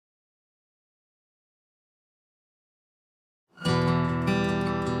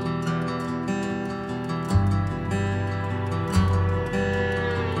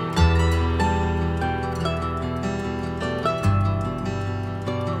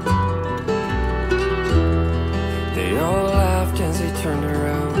turned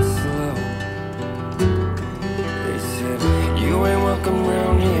around slow. They said, you ain't welcome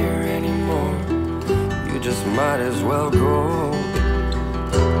round here anymore. You just might as well go.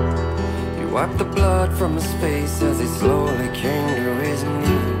 He wiped the blood from his face as he slowly came to his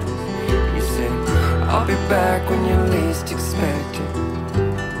knees. He said, I'll be back when you least expect it.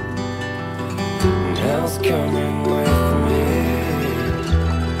 And hell's coming with me.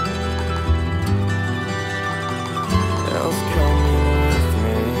 Hell's coming with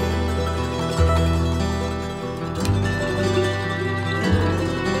me.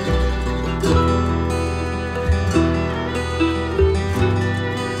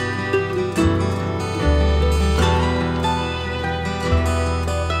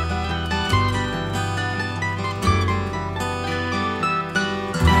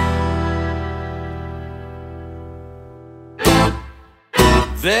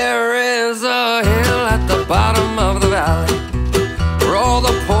 There is a hill at the bottom of the valley where all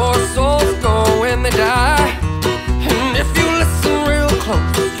the poor souls go when they die. And if you listen real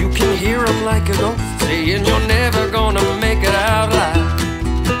close, you can hear them like a ghost saying you're never gonna make it out alive.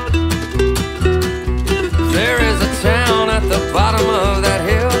 There is a town at the bottom of that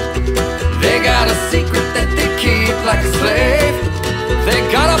hill. They got a secret that they keep like a slave. They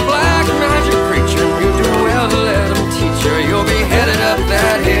got a black magic preacher. You do well to let them teach you. You'll be headed up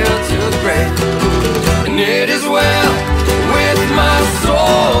that hill to the grave. And it is well with my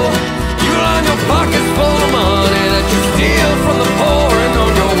soul. You line your pockets full of money that you steal from the poor. And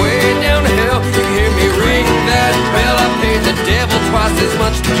on your way down the hill, you hear me ring that bell. I paid the devil twice as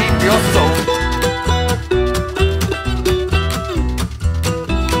much to keep your soul.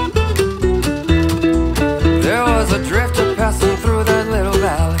 There was a drifter passing through that little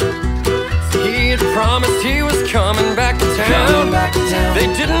valley. He had promised he was coming back to town. They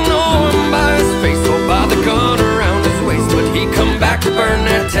didn't know him by his face or by the gun around his waist, but he come back to burn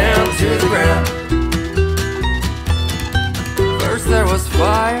that town to the ground. First there was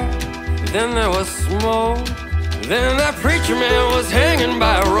fire, then there was smoke, then that preacher man was hanging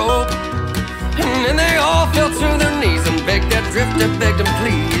by a rope. And then they all fell to their knees and begged that drifter, begged him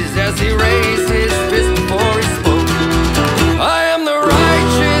please, as he raised his fist before he spoke. I am the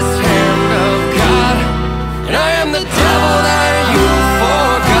righteous hand of God, and I am the devil that you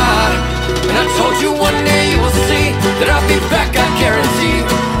forgot. And I told you one day you will see that I'll be back, I guarantee.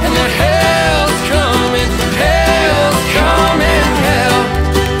 And that hell's coming, hell's coming,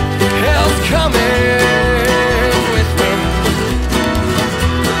 hell's coming with me.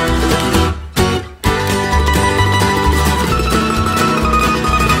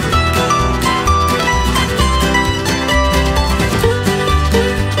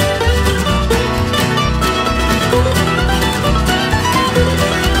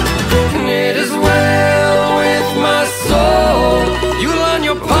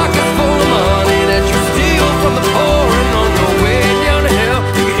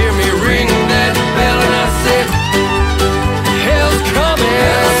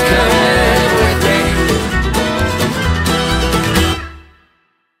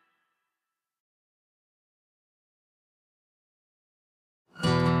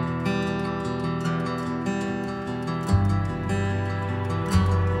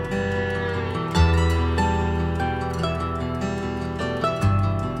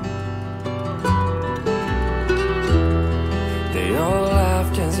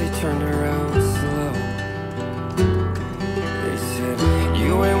 Turned around slow. They said,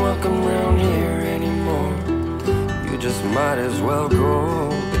 you ain't welcome round here anymore. You just might as well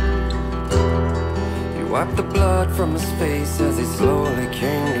go. He wiped the blood from his face as he slowly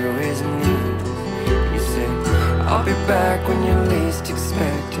came to his knees. He said, I'll be back when you least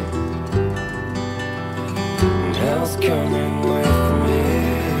expect it. And hell's coming with me.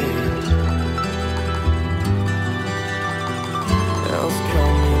 Hell's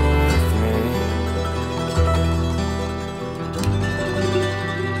coming.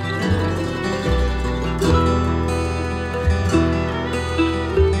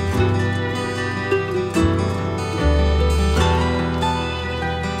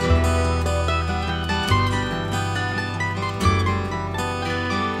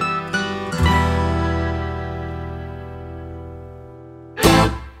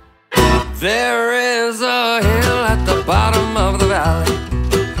 There is a hill at the bottom of the valley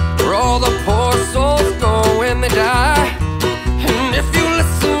where all the poor souls go when they die. And if you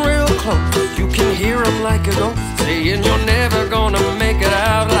listen real close, you can hear them like a ghost saying you're never gonna make it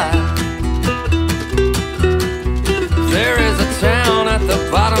out alive. There is a town at the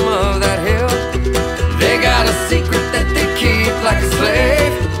bottom of that hill. They got a secret that they keep like a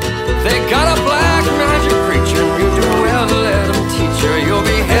slave. They got a black magic preacher. You do well to let them teach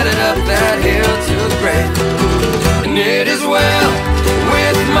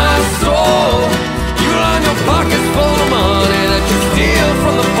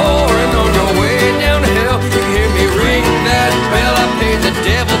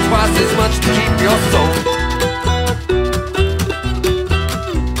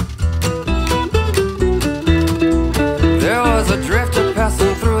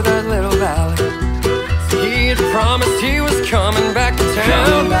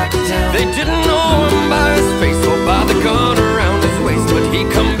They didn't know him by his face or by the gun around his waist, but he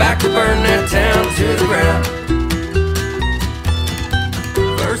come back to burn that town to the ground.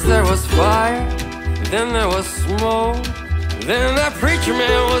 First there was fire, then there was smoke, then that preacher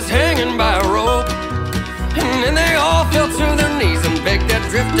man was hanging by a rope. And then they all fell to their knees and begged that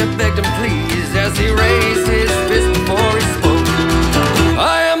drifter, begged him please, as he raised his fist before he spoke.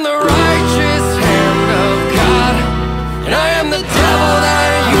 I am the righteous hand of God, and I am the devil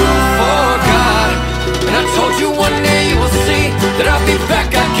that you forgot. And I told you one day you will see that I'll be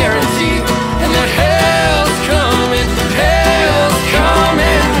back, I guarantee. And that hell's coming, hell's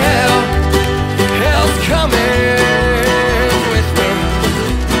coming, hell's coming with me.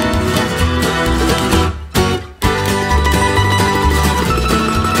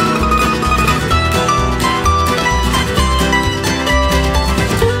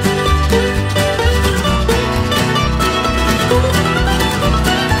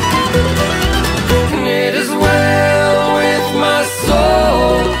 And it is well with my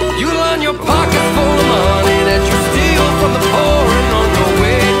soul. You line your pockets full of money that you steal from the poor, and on your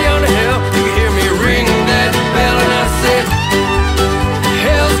way down to hell, you hear me ring that bell, and I said,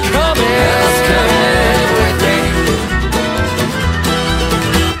 hell's coming with me.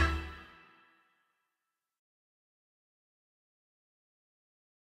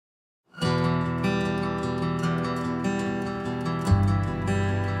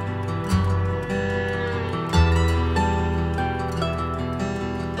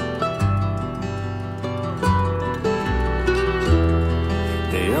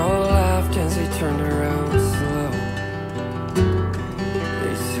 They all laughed as he turned around slow.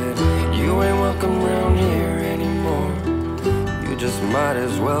 They said, you ain't welcome round here anymore. You just might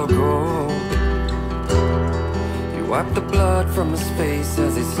as well go. He wiped the blood from his face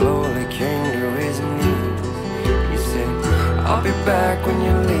as he slowly came to his knees. He said, I'll be back when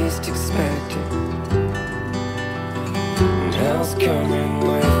you least expect it. And hell's coming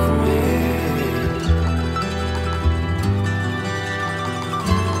with me.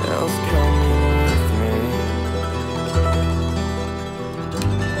 Hell's coming with me.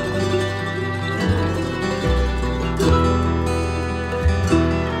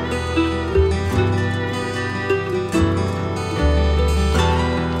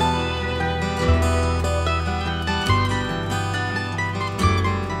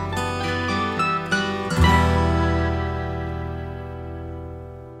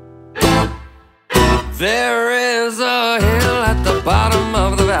 There is a hill at the bottom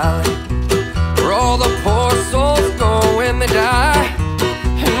of the valley where all the poor souls go when they die.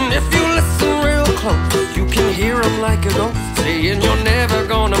 And if you listen real close, you can hear them like a ghost saying you're never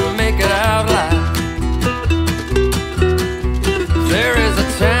gonna make it out alive. There is a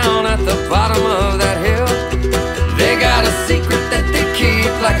town at the bottom of that hill. They got a secret that they keep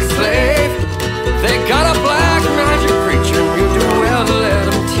like a slave. They got a black magic preacher, and you do well to let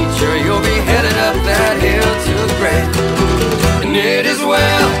them teach you. You'll be headed up that hill to the grave. And it is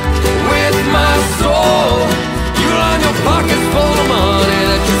well with my soul. You line your pockets full of money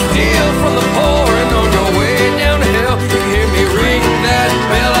that you steal from the poor, and on your way down to hell, you hear me ring that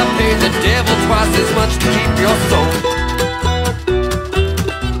bell. I paid the devil twice as much to keep your soul.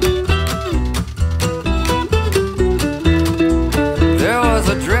 There was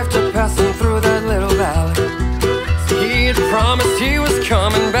a drifter passing through that little valley. He had promised he was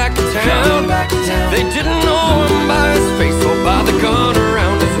coming back to town. They didn't know him by his face or by the gun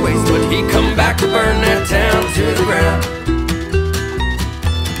around his waist, but he come back to burn that town to the ground.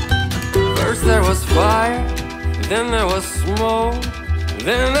 First there was fire, then there was smoke,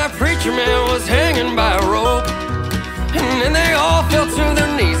 then that preacher man was hanging by a rope. And then they all fell to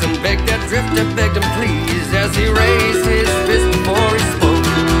their knees and begged that drifter, begged him please, as he raised his fist before he spoke.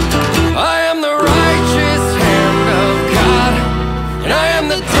 I am the righteous hand of God, and I am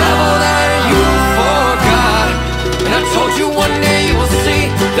the devil that you forgot. And I told you one day you will see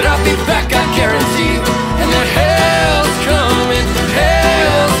that I'll be back, I guarantee. And that hell's coming,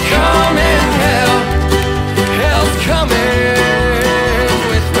 hell's coming, hell's coming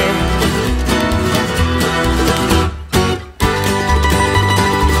with me.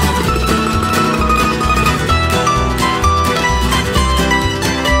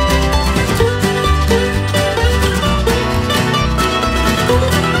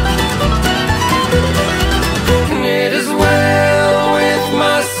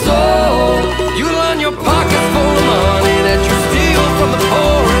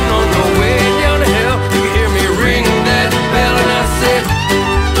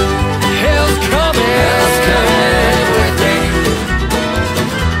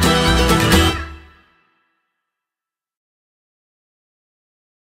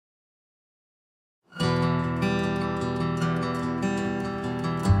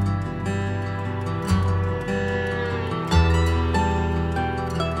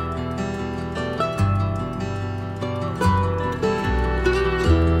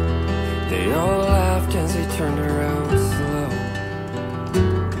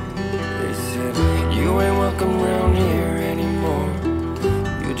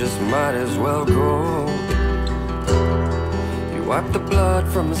 might as well go. He wiped the blood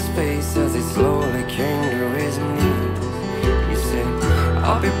from his face as he slowly came to his knees. He said,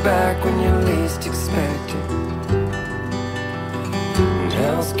 I'll be back when you least expect it, and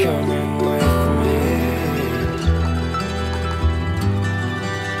hell's coming with me.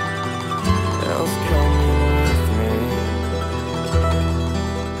 Hell's coming with me.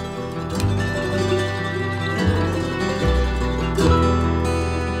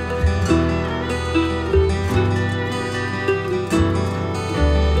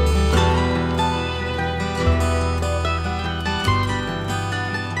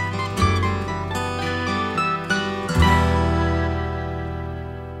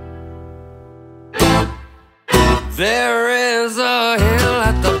 There is a hill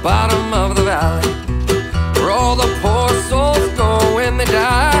at the bottom of the valley where all the poor souls go when they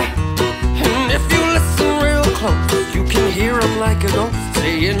die. And if you listen real close, you can hear them like a ghost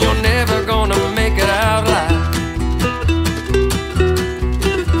saying you're never gonna make it out alive.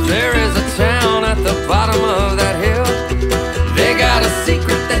 There is a town at the bottom of that hill. They got a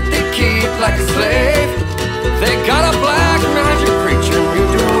secret that they keep like a slave. They got a black magic preacher, you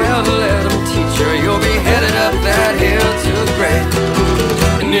do well to let them teach you. You'll be headed up that hill to the grave.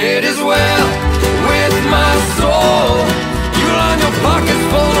 And it is well with my soul. You line your pockets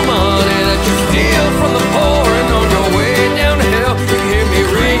full of money that you steal from the poor, and on your way down the hill, you hear me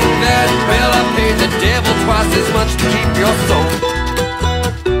ring that bell. I paid the devil twice as much to keep your soul.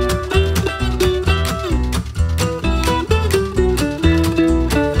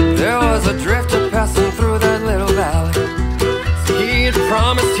 There was a drifter passing through that little valley. He had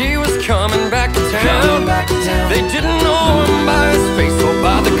promised he was coming back to town. They didn't know him by his face or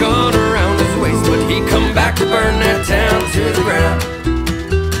by the gun around his waist, but he come back to burn that town to the ground.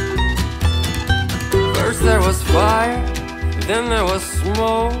 First there was fire, then there was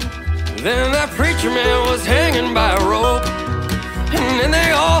smoke, then that preacher man was hanging by a rope. And then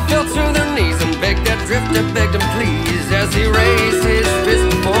they all fell to their knees and begged that drifter, begged him please, as he raised his fist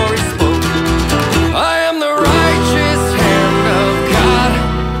before he spoke. I am the righteous hand of God,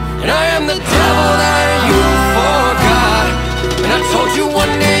 and I am the devil that you forgot. And I told you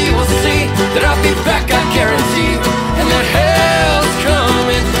one day you will see that I'll be back, I guarantee. And that hell's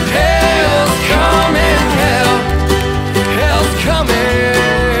coming, hell's coming, hell's coming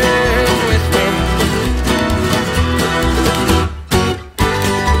with me.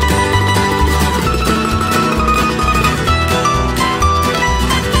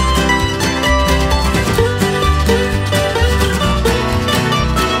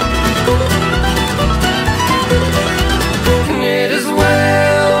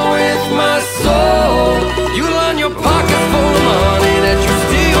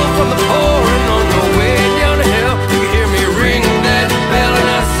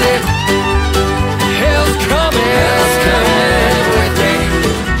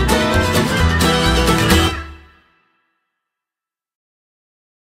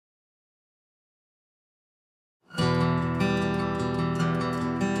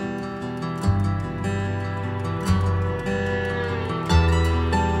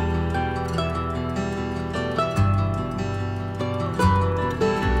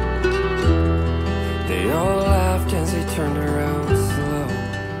 Turned around slow.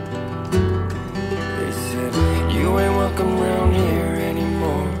 They said, you ain't welcome round here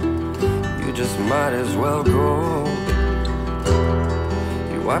anymore. You just might as well go.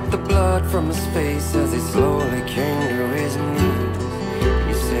 He wiped the blood from his face as he slowly came to his knees.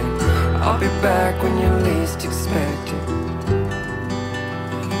 He said, I'll be back when you least expect it,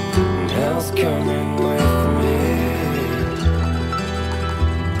 and hell's coming with me.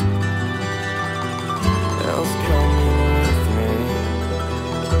 Hell's coming.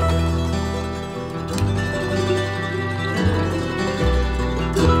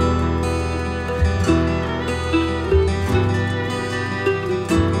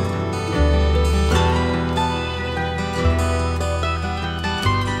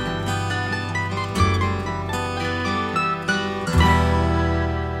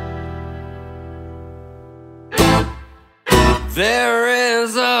 There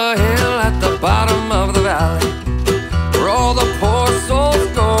is a hill at the bottom of the valley where all the poor souls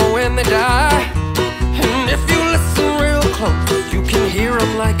go when they die. And if you listen real close, you can hear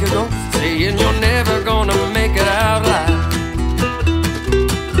them like a ghost saying you're never gonna make it out alive.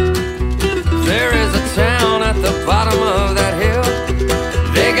 There is a town at the bottom of that hill.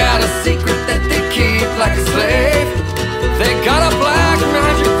 They got a secret that they keep like a slave. They got a black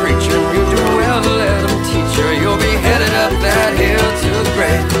magic preacher, you do well to let them teach you. You'll be headed up that hill to the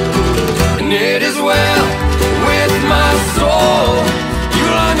grave. And it is well with my soul. You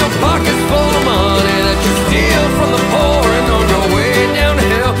line your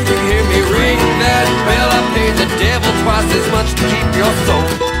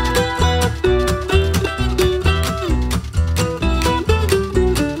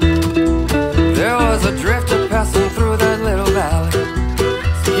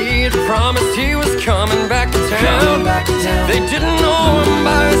town. They didn't know him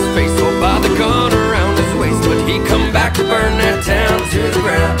by his face or by the gun around his waist, but he come back to burn that town to the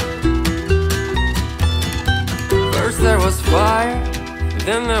ground. First there was fire,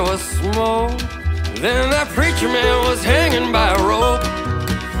 then there was smoke, then that preacher man was hanging by a rope.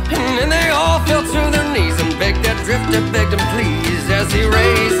 And then they all fell to their knees and begged that drifter, begged him please, as he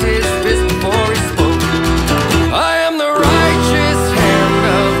raised his fist before he spoke. I am the righteous hand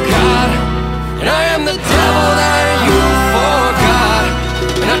of God, and I am the devil that you forgot.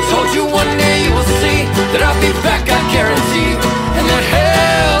 And I told you one day you will see that I'll be back, I guarantee. And that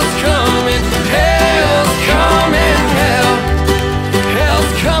hell's coming, hell's coming,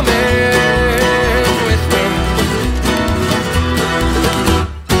 hell's coming.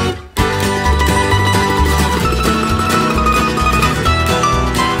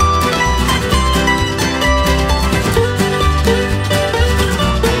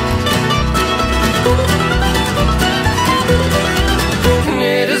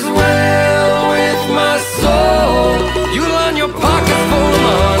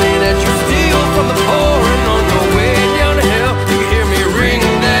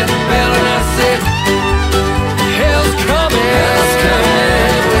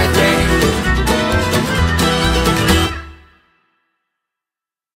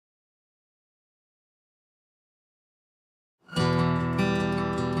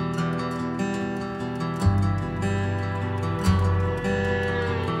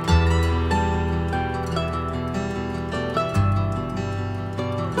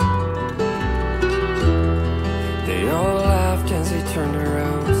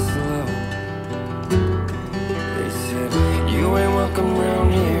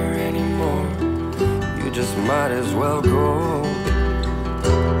 Might as well go.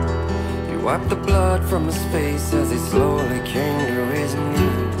 He wiped the blood from his face as he slowly came to his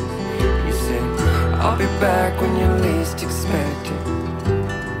knees. He said, I'll be back when you least expect it.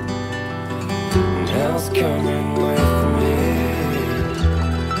 And hell's coming with me.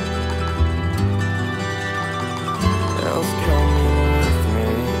 Hell's coming with me.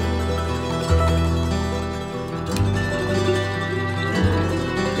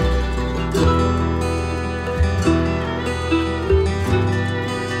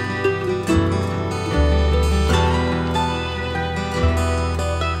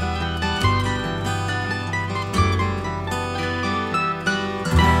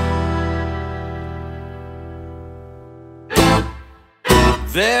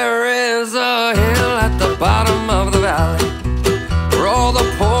 There is a hill at the bottom of the valley where all the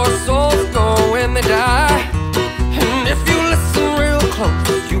poor souls go when they die. And if you listen real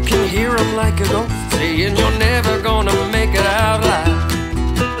close, you can hear them like a ghost saying you're never gonna make it out alive.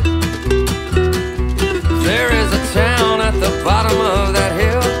 There is a town at the bottom of that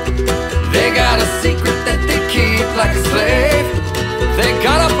hill. They got a secret that they keep like a slave. They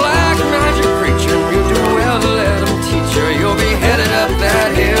got a black magic preacher, you do well to let them teach you. You'll be headed up that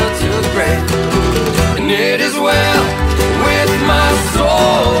hill to the grave. And it is well with my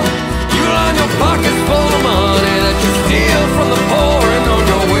soul. You line your pockets full of money that you steal from the poor. And on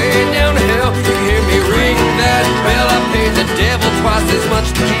your way down the hill, you hear me ring that bell. I paid the devil twice as much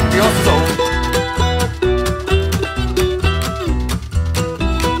to keep your soul.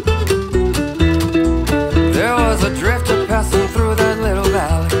 There was a drifter passing through that little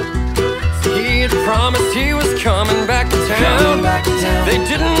valley. He had promised he was coming back to town. They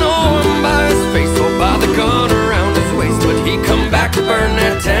didn't know him by his face or by the gun around his waist, but he come back to burn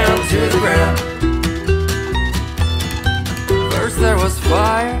that town to the ground. First there was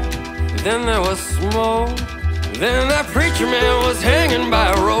fire, then there was smoke, then that preacher man was hanging by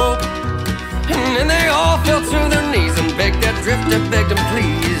a rope. And then they all fell to their knees and begged that drifter, begged him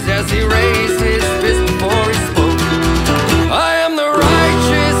please, as he raised his fist before he spoke. I am the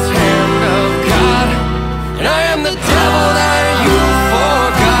righteous hand of God, and I am the devil that you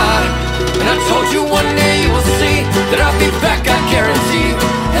forgot. And I told you one day you will see that I'll be back, I guarantee.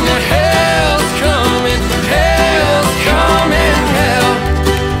 And that hell's coming, hell's coming,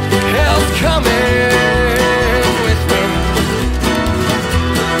 hell's coming with me.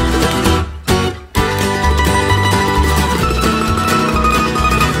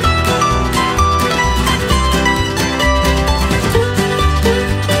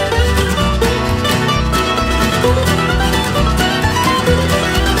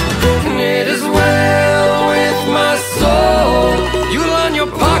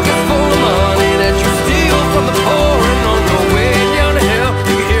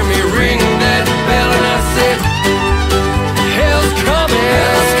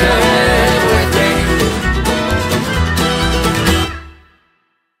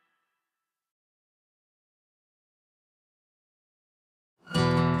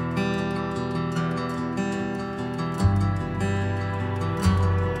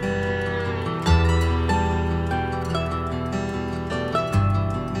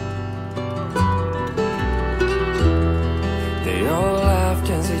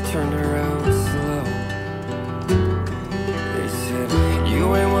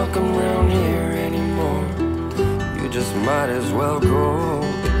 welcome round here anymore. You just might as well go.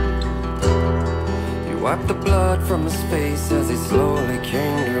 He wiped the blood from his face as he slowly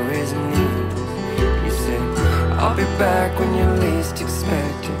came to his knees. He said, I'll be back when you least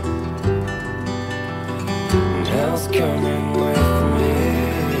expect it. And hell's coming with me.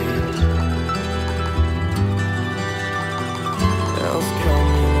 Hell's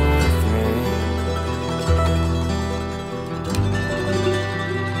coming with me.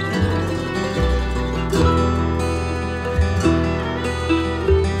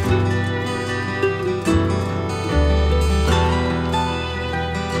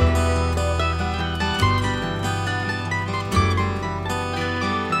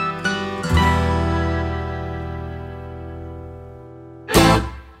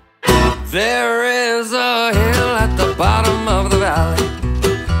 There is a hill at the bottom of the valley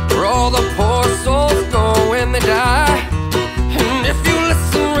where all the poor souls go when they die. And if you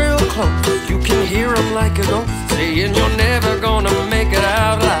listen real close, you can hear them like a ghost saying you're never gonna make it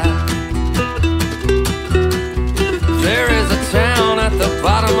out alive. There is a town at the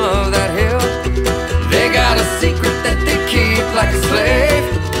bottom of that hill. They got a secret that they keep like a slave.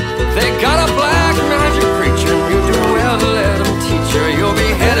 They got a black magic preacher, you do well to let them teach you. You'll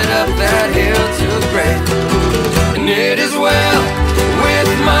be headed up that hill to the grave. And it is well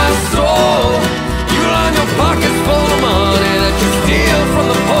with my soul. You line your pockets full of money that you steal from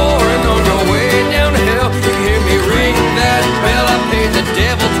the poor, and on your way down the hill, you hear me ring that bell. I paid the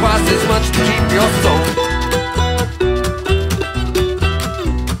devil twice as much to keep your soul.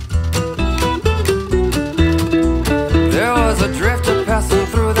 There was a drifter passing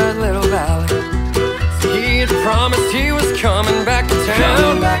through that little valley. He had promised he was coming back to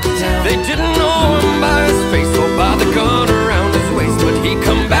town. They didn't know him by his face or by the gun around his waist, but he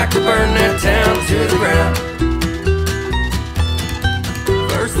come back to burn that town to the ground.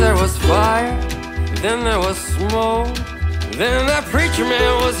 First there was fire, then there was smoke, then that preacher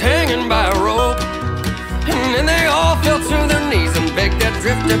man was hanging by a rope. And then they all fell to their knees and begged that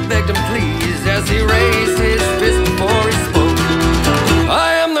drifter, begged him please, as he raised his fist before he spoke.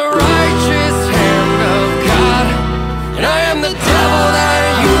 I am the righteous hand of God, and I am the devil that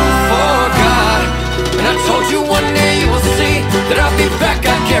you forgot. And I told you one day you will see that I'll be back,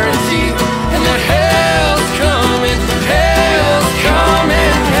 I guarantee you. And that hell's coming, hell's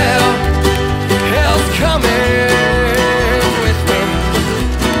coming, hell's coming with me.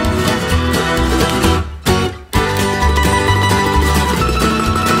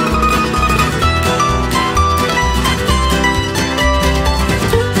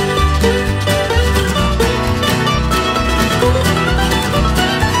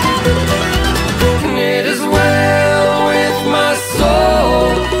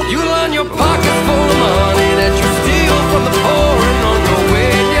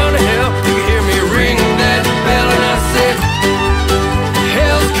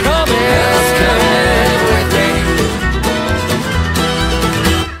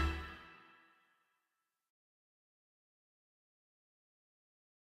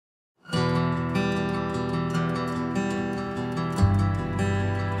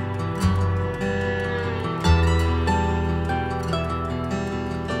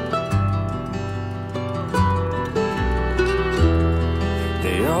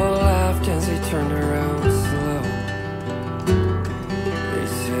 Turned around slow. They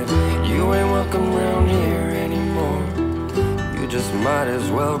said, you ain't welcome round here anymore. You just might as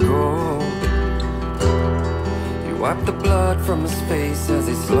well go. He wiped the blood from his face as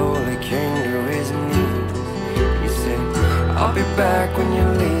he slowly came to his knees. He said, I'll be back when you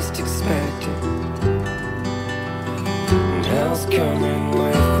least expect it. And hell's coming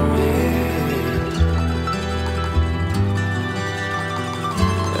with me.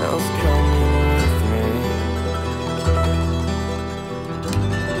 Hell's coming.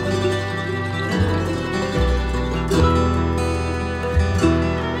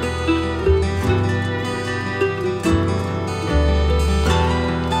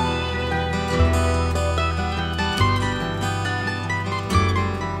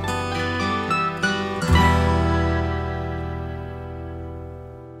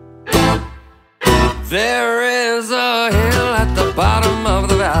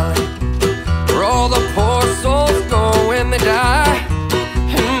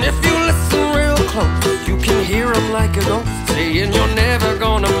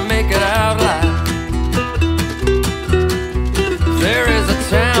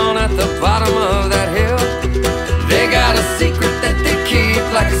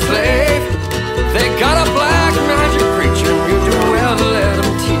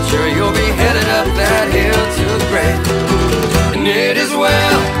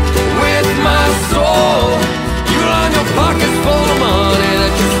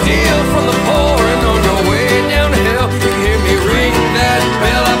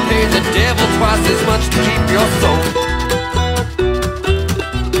 much to keep your soul.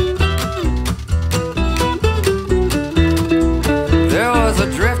 There was a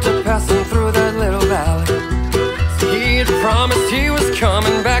drifter passing through that little valley. He had promised he was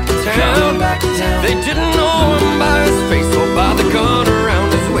coming back to town. They didn't know him by his face or by the gun around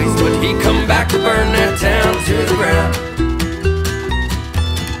his waist, but he come back to burn that town to the ground.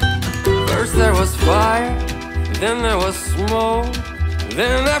 First there was fire, then there was smoke,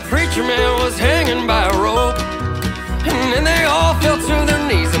 then that preacher man was hanging by a rope. And then they all fell to their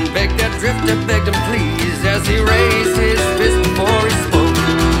knees and begged that drifter, begged him please, as he raised his fist before he spoke.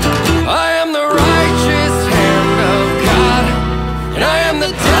 I am the righteous hand of God, and I am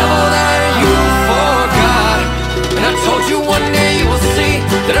the devil that you forgot. And I told you one day you will see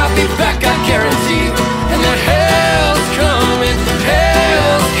that I'll be back, I guarantee you. And that hell's coming,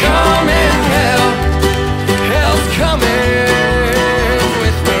 hell's coming, hell's coming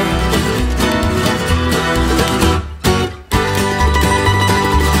with me.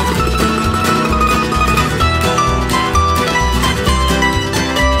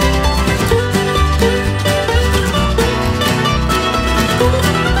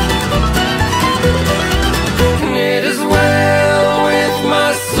 And it is well with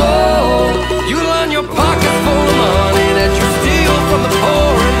my soul. You line your pockets full of money that you steal from the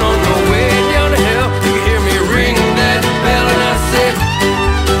poor, and on your way down to hell, you hear me ring that bell, and I said,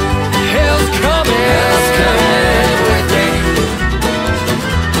 hell's coming with me.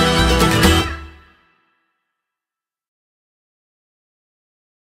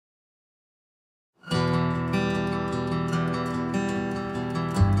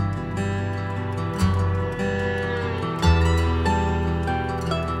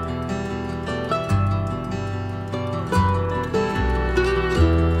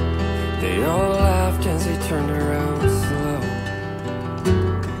 They all laughed as he turned around slow.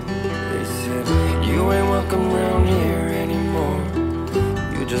 They said, you ain't welcome round here anymore.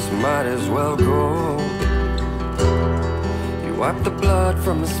 You just might as well go. He wiped the blood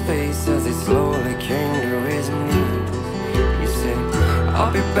from his face as he slowly came to his knees. He said,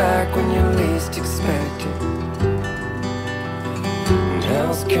 I'll be back when you least expect it. And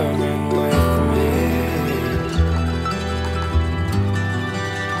hell's coming with me.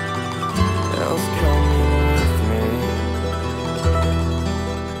 Hell's coming with me.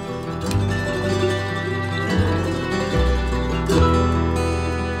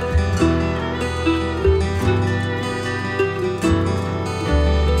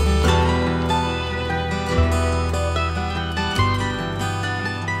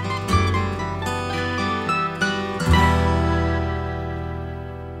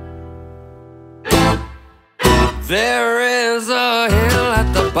 There is a hill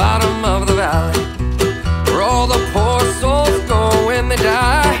at the bottom of the valley where all the poor souls go when they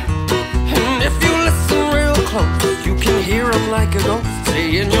die. And if you listen real close, you can hear them like a ghost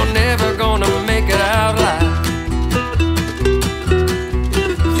saying you're never gonna make it out alive.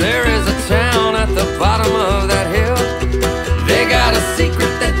 There is a town at the bottom of that hill. They got a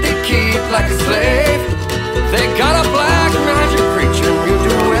secret that they keep like a slave. They got a black magic preacher, and you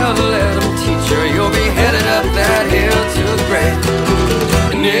do well to let them teach you. You'll be headed up that hill to the grave.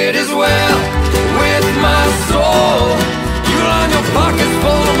 And it is well with my soul. You line your pockets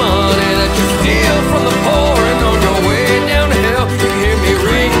full of money that you steal from the poor, and on your way down to hell, you hear me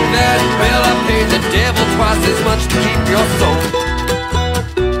ring that bell. I paid the devil twice as much to keep your soul.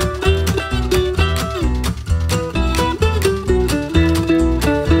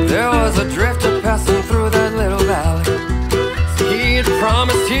 There was a drifter passing through that little valley. He had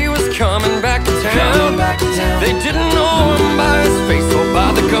promised he was coming back to town. They didn't know him by his face or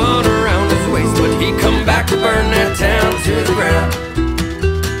by the gun around his waist, but he come back to burn that town to the ground.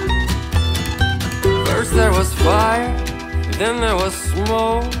 First there was fire, then there was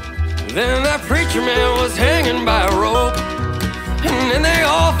smoke, then that preacher man was hanging by a rope. And then they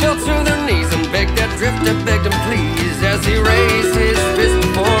all fell to their knees and begged that drifter, begged him please, as he raised his fist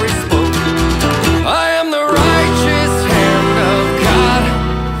before he spoke. I am the righteous hand of God,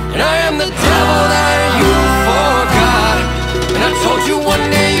 and I am the devil that you forgot. And I told you one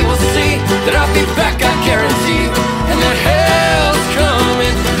day you will see that I'll be back, I guarantee you. And that hell's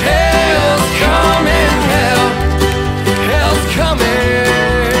coming, hell's coming, hell's coming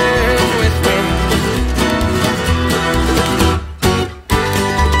with me.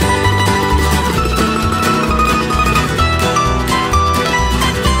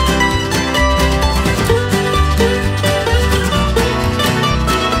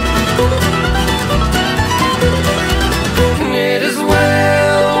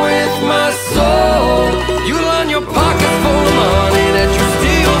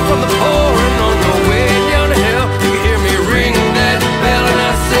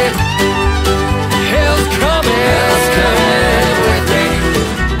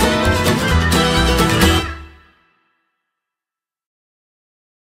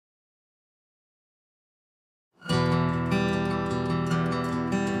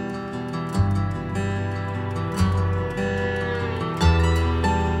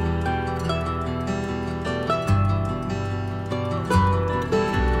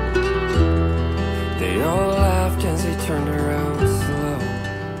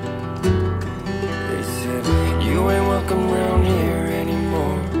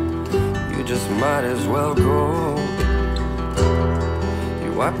 might as well go. He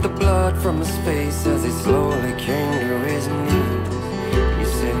wiped the blood from his face as he slowly came to his knees. He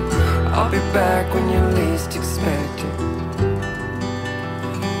said, I'll be back when you least expect it,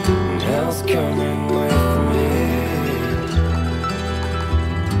 and hell's coming with me.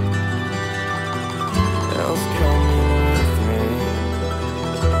 Hell's coming with me.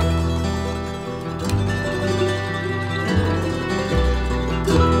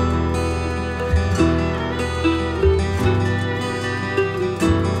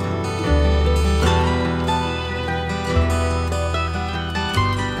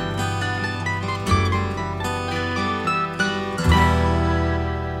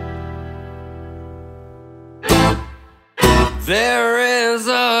 There is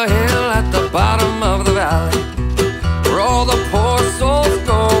a hill at the bottom of the valley where all the poor souls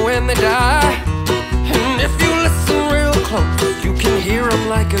go when they die. And if you listen real close, you can hear them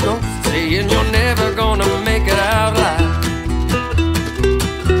like a ghost saying you're never gonna make it out alive.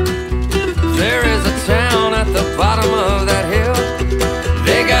 There is a town at the bottom of that hill.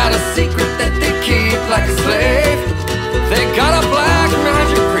 They got a secret that they keep like a slave. They got a black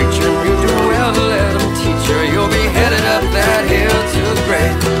magic preacher, and you do well to let them teach you. You'll be headed up that hill to the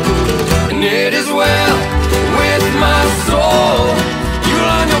grave. And it is well with my soul. You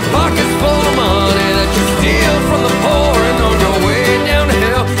line your pockets full of money that you steal from the poor, and on your way down the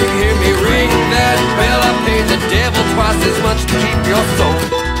hill, you hear me ring that bell. I paid the devil twice as much to keep your soul.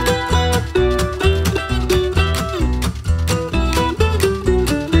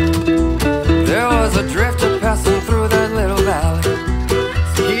 There was a drifter passing through that little valley.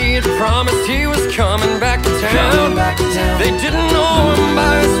 He had promised he was coming back to town. They didn't know him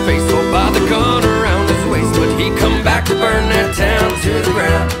by his face or by the gun around his waist, but he come back to burn that town to the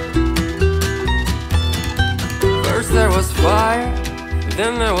ground. First there was fire,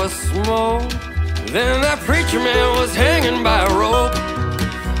 then there was smoke, then that preacher man was hanging by a rope.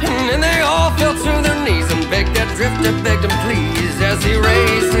 And then they all fell to their knees and begged that drifter, begged him please, as he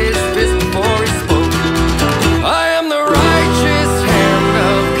raised his fist before he spoke. I am the righteous hand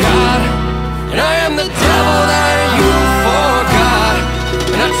of God, and I am the devil that you forgot.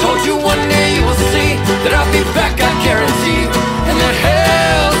 And I told you one day you will see that I'll be back, I guarantee. And that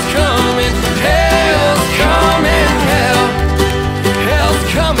hell's coming, hell's coming, hell's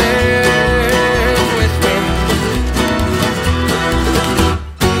coming with me.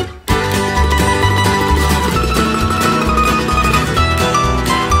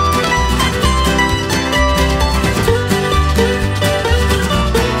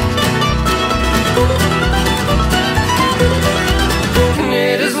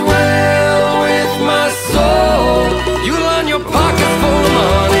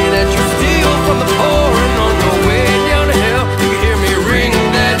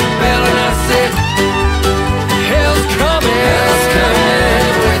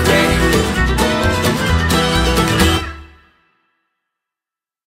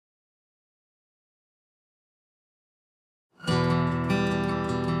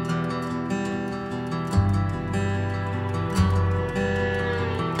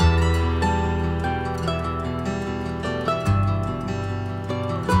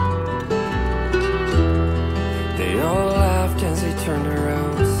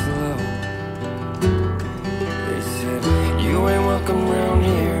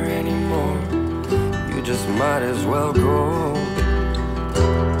 Might as well go.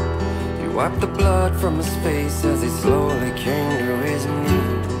 He wiped the blood from his face as he slowly came to his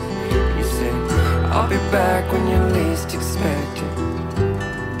knees. He said, I'll be back when you least expect it,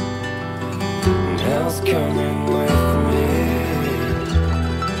 and hell's coming with me.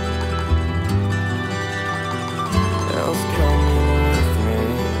 Hell's coming with me.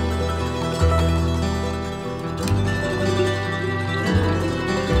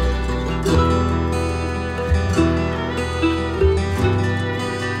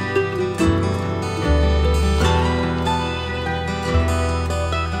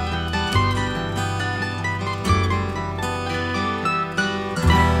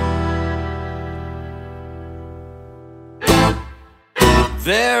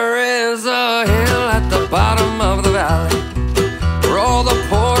 There is a hill at the bottom of the valley where all the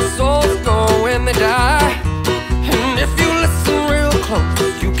poor souls go when they die. And if you listen real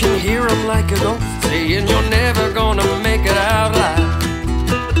close, you can hear them like a ghost saying you're never gonna make it out alive.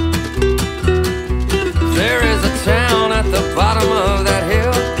 There is a town at the bottom of that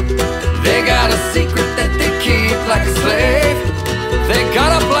hill. They got a secret that they keep like a slave. They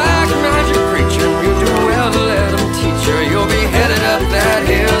got a black magic preacher, and you do well to let them teach you. You'll be headed up that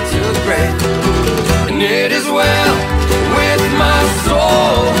hill to the grave. And it is well with my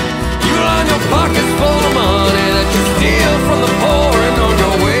soul. You line your pocket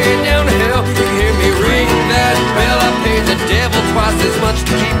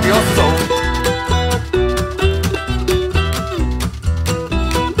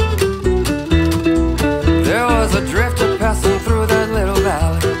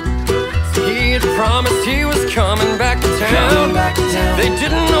They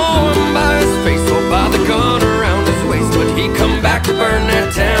didn't know him by his face or by the gun around his waist, but he come back to burn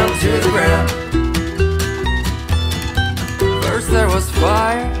that town to the ground. First there was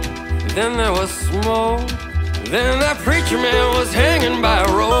fire, then there was smoke, then that preacher man was hanging by a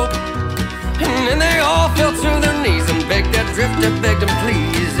rope. And then they all fell to their knees and begged that drifter, begged him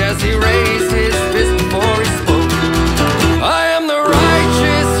please, as he raised his fist before he spoke. I am the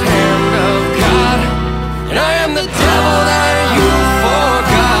righteous hand of God, and I am the devil that you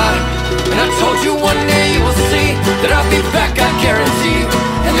forgot. And I told you one day you will see that I'll be back, I guarantee.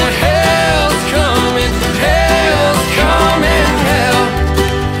 And that hell's coming, hell's coming,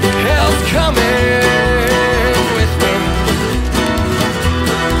 hell's coming with me.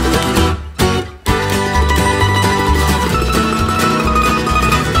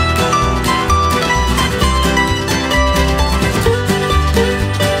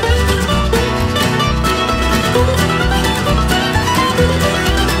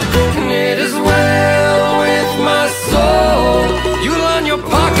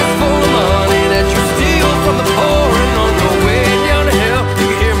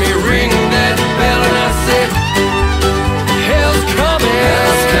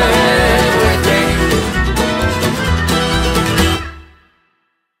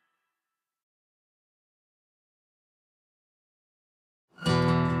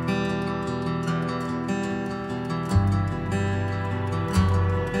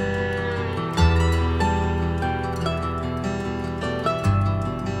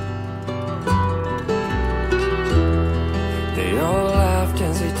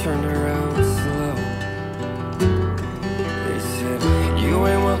 Turned around slow. They said, you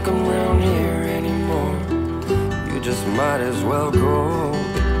ain't welcome round here anymore. You just might as well go.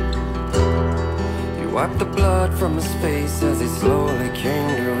 He wiped the blood from his face as he slowly came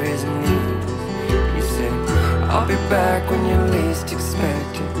to his knees. He said, I'll be back when you least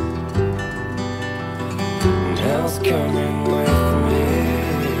expect it. And hell's coming with me.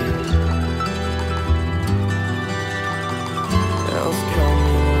 Hell's coming.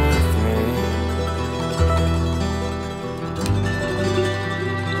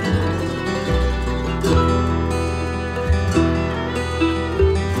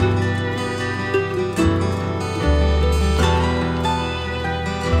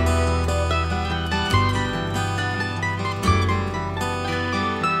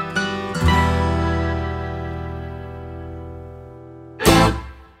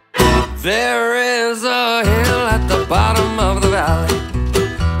 There is a hill at the bottom of the valley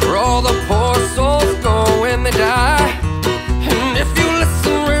where all the poor souls go when they die. And if you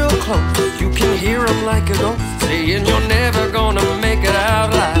listen real close, you can hear them like a ghost saying you're never gonna make it out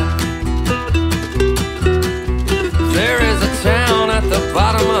alive. There is a town at the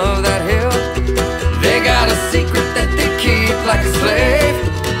bottom of that hill. They got a secret that they keep like a slave.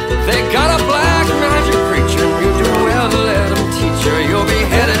 They got a black magic preacher, and you do well to let them teach you. You'll be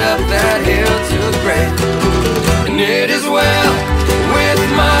headed up that hill to the grave. And it is well with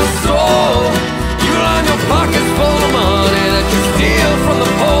my soul. You line your pockets full of money that you steal from the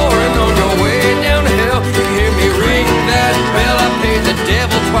poor, and on your way down the hill, you hear me ring that bell. I paid the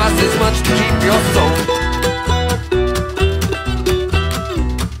devil twice as much to keep your soul.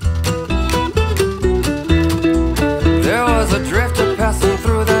 There was a drifter passing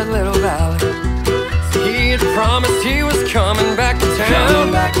through that little valley. He had promised he was coming back to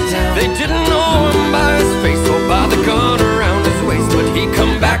town. They didn't know him by his face or by the gun around his waist, but he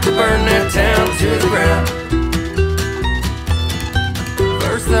come back to burn that town to the ground.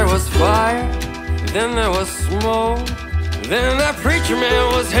 First there was fire, then there was smoke, then that preacher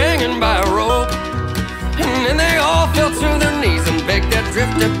man was hanging by a rope. And then they all fell to their knees and begged that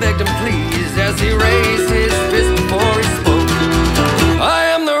drifter, begged him please, as he raised his fist before he spoke. I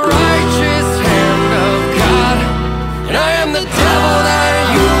am the righteous hand of God, and I am the devil that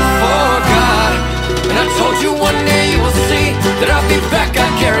you forgot. And I told you one day you will see that I'll be back, I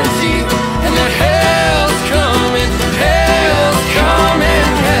guarantee. And that hell's coming, hell's coming,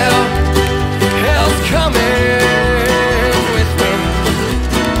 hell's coming with me.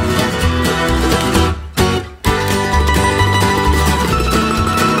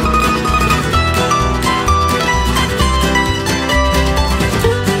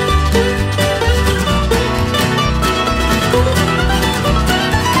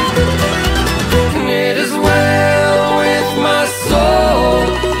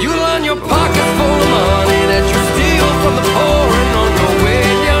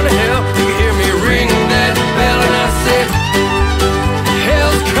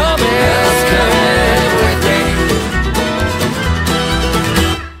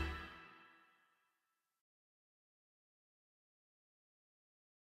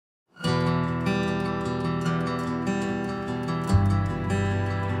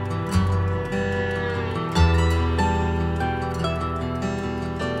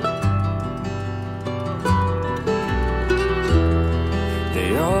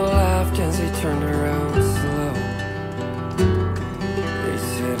 They all laughed as he turned around slow. They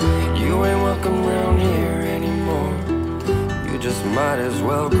said, you ain't welcome round here anymore. You just might as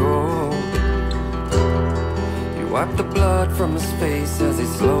well go. He wiped the blood from his face as he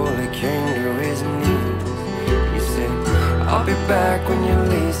slowly came to his knees. He said, I'll be back when you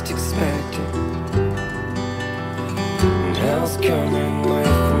least expect it. And hell's coming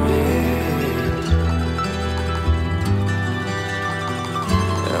with me.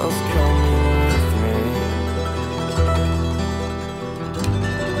 Hell's coming with me.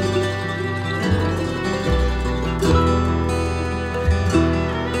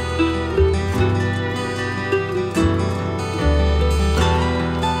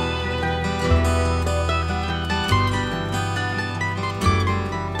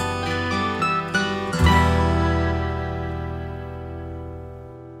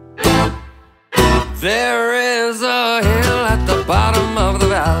 There is a hill at the bottom of the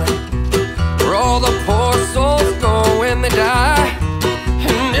valley where all the poor souls go when they die.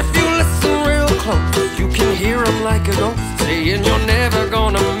 And if you listen real close, you can hear them like a ghost saying you're never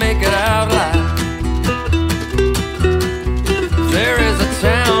gonna make it out alive. There is a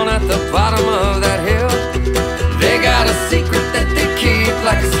town at the bottom of that hill. They got a secret that they keep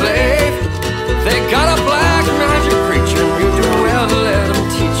like a slave. They got a black magic preacher. You do well to let them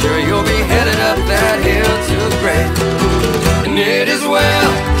teach you. You'll be headed up that hill to the grave. And it is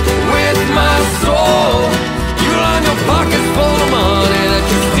well with my soul. You line your pockets full of money that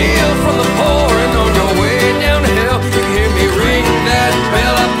you steal from the poor. And on your way down the hill, you hear me ring that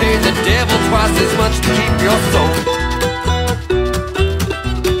bell. I paid the devil twice as much to keep your soul.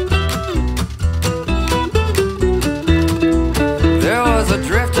 There was a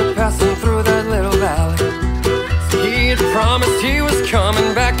drifter passing through that little valley. He had promised he was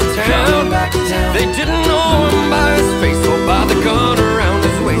coming back to town. They didn't know him by his face or by the gun around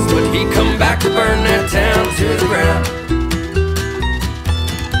his waist, but he come back to burn that town to the ground.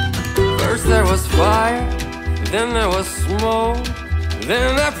 First there was fire, then there was smoke.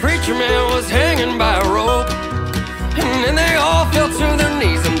 Then that preacher man was hanging by a rope. And then they all fell to their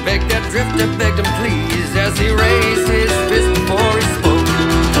knees and begged that drifter, begged him please, as he raised his fist before he spoke.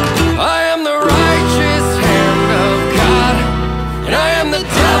 I am the righteous hand of God, and I am the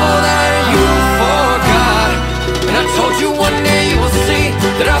devil that you forgot. And I told you one day you will see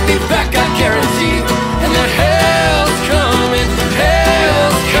that I'll be back, I guarantee. And that hell's coming,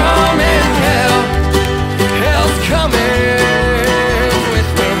 hell's coming, hell's coming with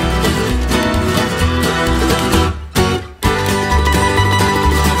me.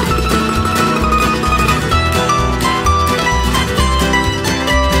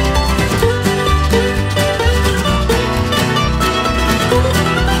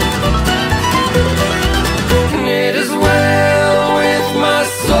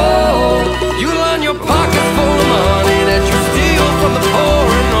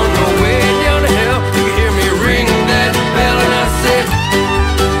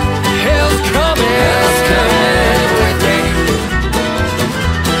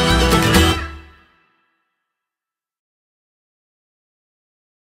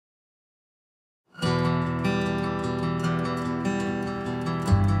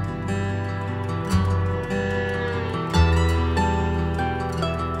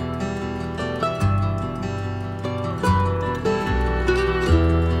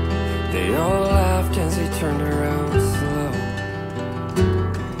 Turned around slow.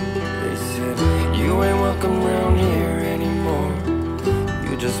 They said, you ain't welcome round here anymore.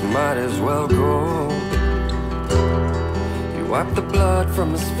 You just might as well go. He wiped the blood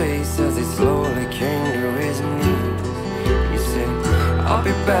from his face as he slowly came to his knees. He said, I'll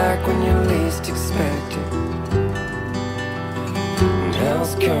be back when you least expect it. And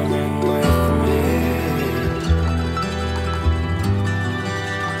hell's coming with me.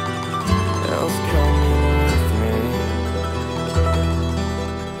 Hell's coming.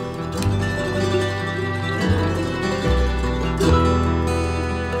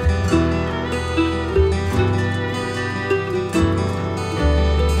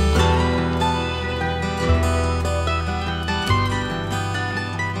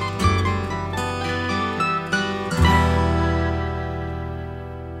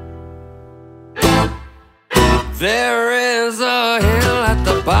 There is a hill at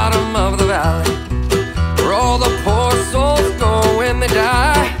the bottom of the valley where all the poor souls go when they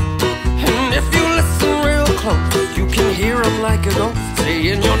die. And if you listen real close, you can hear them like a ghost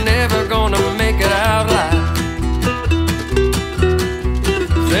saying you're never gonna make it out alive.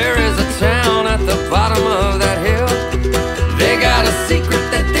 There is a town at the bottom of that hill. They got a secret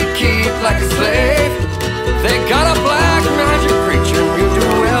that they keep like a slave. They got a black magic preacher. You do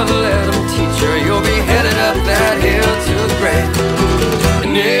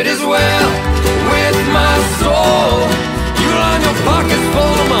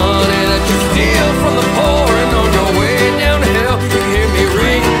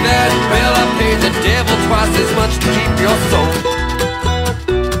your soul.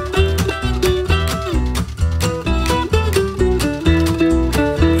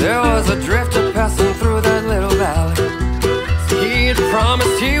 There was a drifter passing through that little valley. He had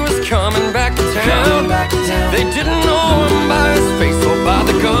promised he was coming back to town. They didn't know him by his face or by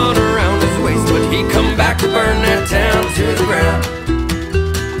the gun around his waist, but he come back to burn that town to the ground.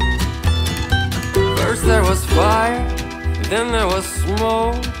 First there was fire, then there was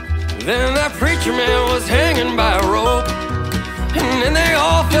smoke, then that preacher man was hanging by a rope. And then they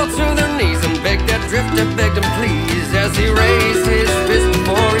all fell to their knees and begged that drifter, begged him please, as he raised his fist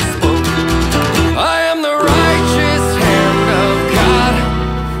before he spoke. I am the righteous hand of God,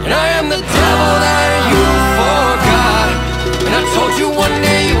 and I am the devil that you forgot. And I told you one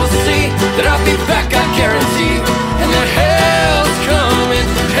day you will see that I'll be back, I guarantee. And that hell's coming,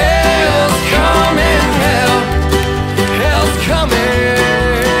 hell's coming, hell's coming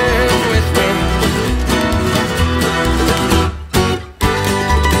with me.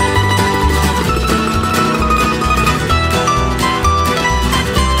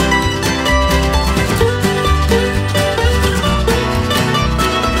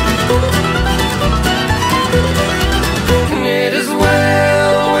 And it is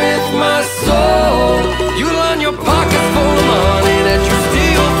well with my soul. You line your pockets full of money that you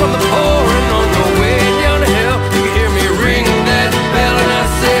steal from the poor, and on your way down to hell, you hear me ring that bell, and I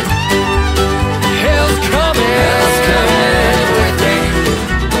said, hell's coming with me.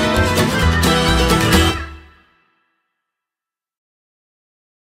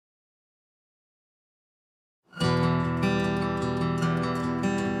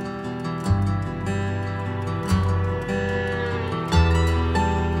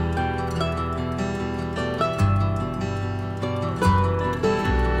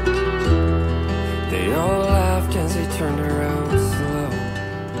 They all laughed as he turned around slow.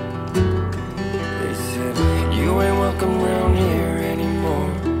 They said, you ain't welcome round here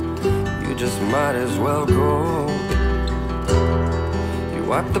anymore. You just might as well go. He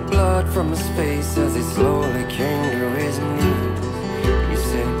wiped the blood from his face as he slowly came to his knees. He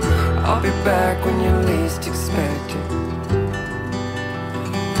said, I'll be back when you least expect it.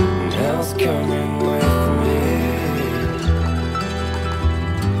 And hell's coming with me.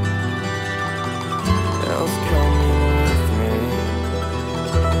 Hell's coming with me.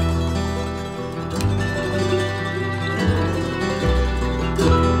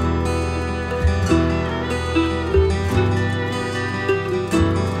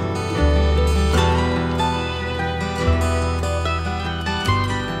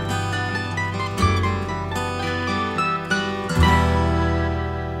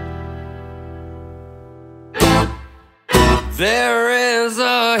 There is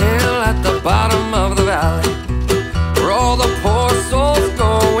a hill at the bottom of the valley where all the poor souls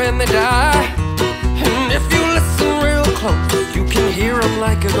go when they die. And if you listen real close, you can hear them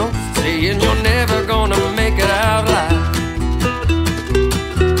like a ghost saying you're never gonna make it out alive.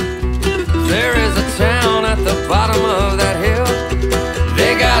 There is a town at the bottom of that hill.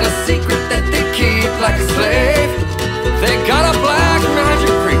 They got a secret that they keep like a slave. They got a black magic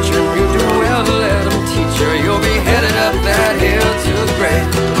preacher, and you do well to let them teach you. You'll be headed up that hill to the grave.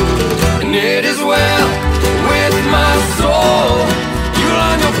 And it is well with my soul. You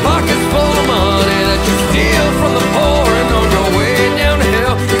line your pockets full of money that you steal from the poor, and on your way down to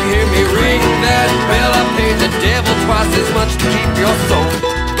hell, you hear me ring that bell. I paid the devil twice as much to keep your soul.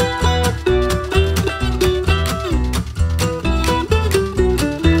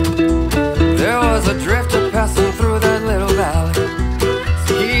 There was a drifter passing through that little valley.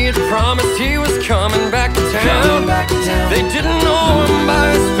 He had promised he was coming back to town. They didn't know him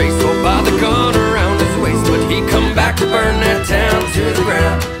by his face or by the gun around his waist, but he come back to burn that town to the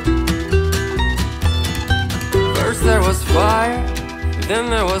ground. First there was fire, then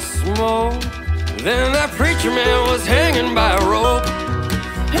there was smoke, then that preacher man was hanging by a rope.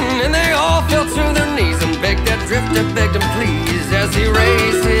 And then they all fell to their knees and begged that drifter, begged him please, as he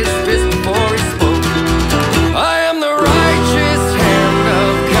raised his fist before he spoke. I am the righteous hand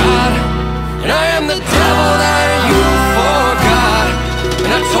of God, and I am the devil that you forgot.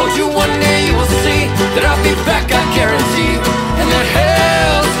 And I told you one day you will see that I'll be back, I guarantee. And that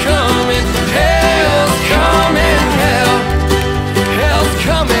hell's coming, hell's coming, hell's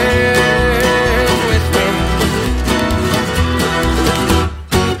coming with me.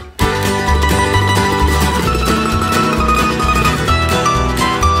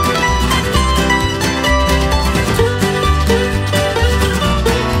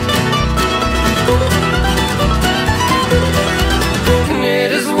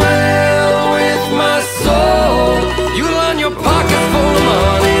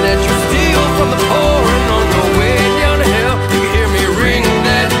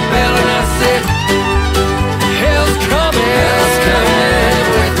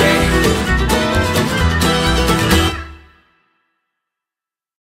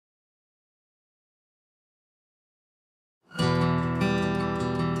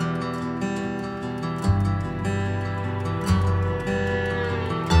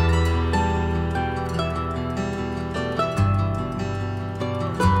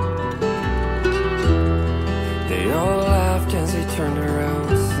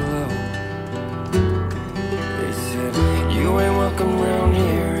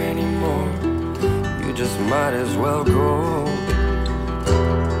 just might as well go.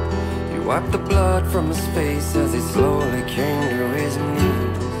 He wiped the blood from his face as he slowly came to his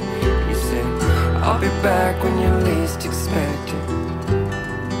knees. He said, I'll be back when you least expect it.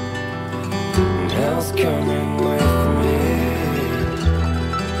 And hell's coming with me.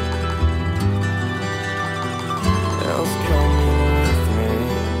 Hell's coming with me.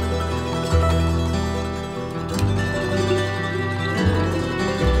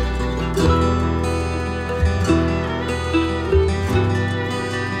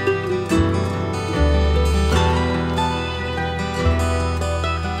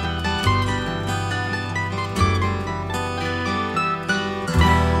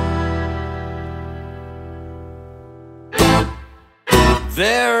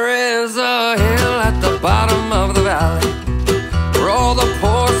 There is a hill at the bottom of the valley where all the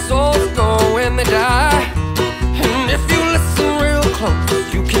poor souls go when they die. And if you listen real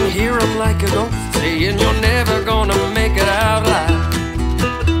close, you can hear them like a ghost saying you're never gonna make it out alive.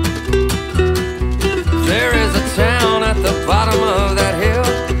 There is a town at the bottom of that hill.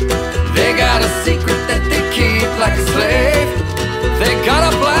 They got a secret that they keep like a slave. They got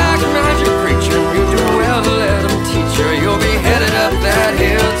a black magic preacher, you do well to let them teach you. You'll be headed up that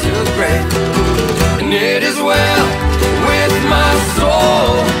hill to the grave. And it is well with my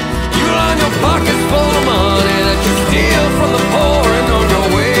soul. You line your pockets full of money that you steal from the poor. And on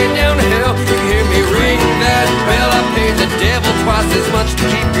your way down the hill, you hear me ring that bell. I paid the devil twice as much to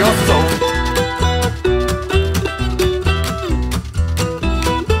keep your soul.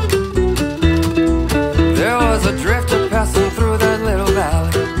 There was a drifter passing through that little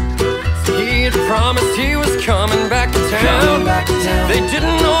valley. He had promised he was coming back to town. They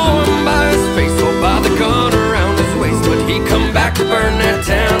didn't know him by his face or by the gun around his waist, but he come back to burn that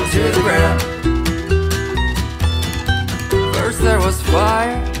town to the ground. First there was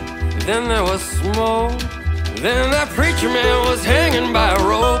fire, then there was smoke, then that preacher man was hanging by a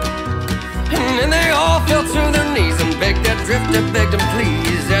rope. And then they all fell to their knees and begged that drifter, begged him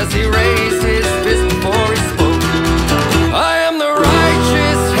please, as he raised his fist before he spoke. I am the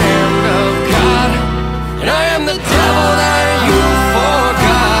righteous hand of God, and I am the devil that you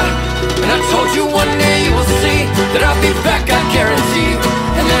forgot. And I told you one day you will see that I'll be back, I guarantee.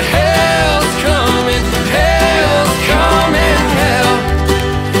 And that hell's coming, hell's coming,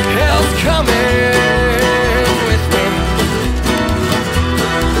 hell's coming with me.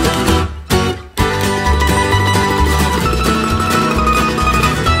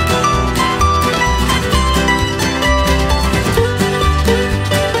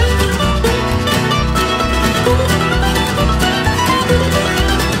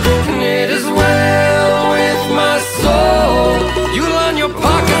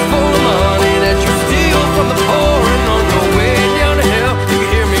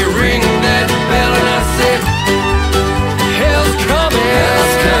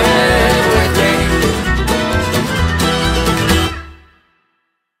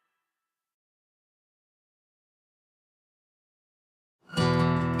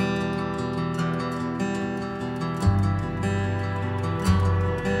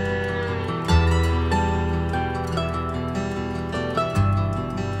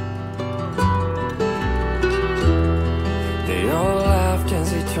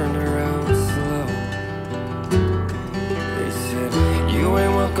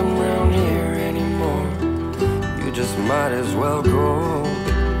 Might as well go.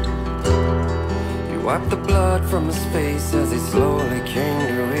 He wiped the blood from his face as he slowly came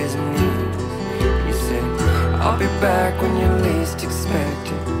to his knees. He said, I'll be back when you least expect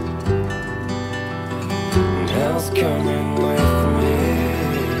it. And hell's coming with me.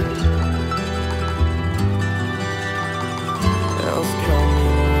 Hell's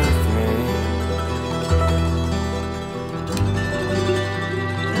coming with me.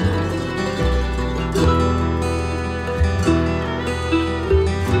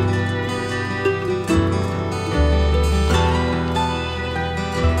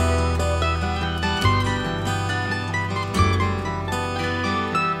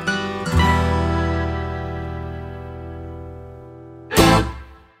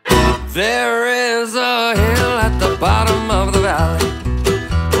 There is a hill at the bottom of the valley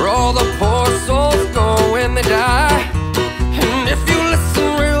where all the poor souls go when they die. And if you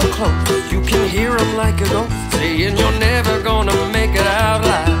listen real close, you can hear them like a ghost saying you're never gonna make it out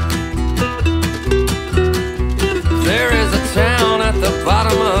alive. There is a town at the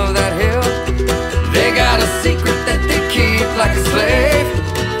bottom of that hill. They got a secret that they keep like a slave.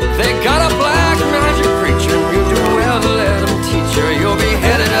 They got a black magic preacher, you do well to let them teach you. You'll be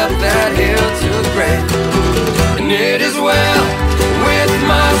headed up that hill to the grave. And it is well with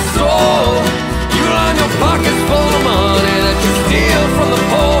my soul. You line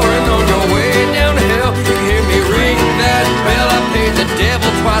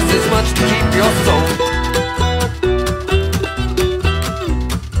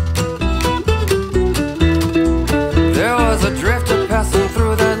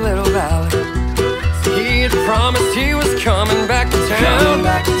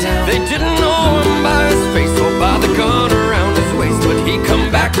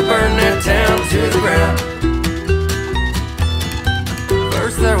burn that town to the ground.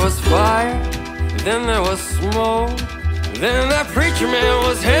 First there was fire, then there was smoke, then that preacher man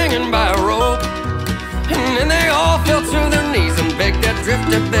was hanging by a rope. And then they all fell to their knees and begged that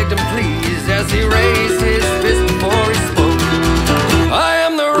drifter, begged him please, as he raised his fist before he spoke.